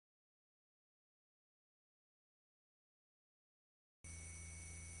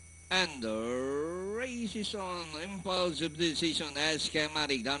And the race is on. Impulsive decision as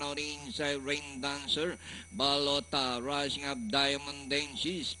schematic. Down on the inside, Rain Dancer. Balota rushing up Diamond Dane.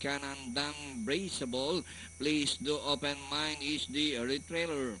 She's Canandang Braceable. Please do open mind is the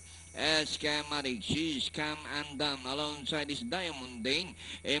retrailer. As schematic, she's Cam and Dam alongside is Diamond Dane.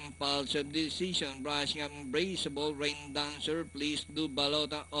 Impulsive decision, brushing up Embraceable, Rain Dancer, please do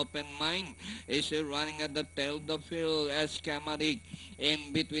Balota, open mind. Is running at the tail of the field as schematic.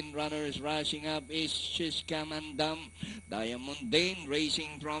 In between runners rushing up is Shishkam and Dam. Diamond Dane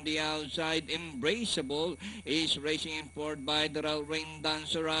racing from the outside. Embraceable is racing forward by the Rain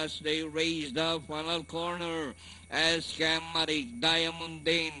Dancer as they race the final corner. As schematic, Diamond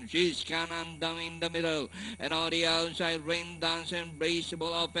Dane, Shishkam and Dam in the middle. And on the outside, Rain Dancer,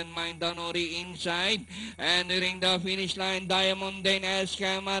 Embraceable, open mind down on the inside. And nearing the finish line, Diamond Dane as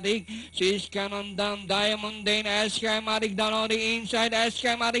schematic. Shishkam and Dam, Diamond Dane as schematic down on the inside. As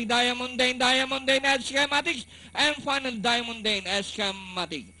schematic, Diamond Dane as schematics, and final Diamond Dane as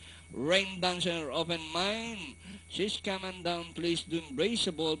schematic. Rain Dancer, open mind. She's coming down, please do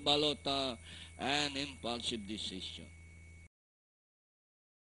Embraceable, Balota, and Impulsive Decision.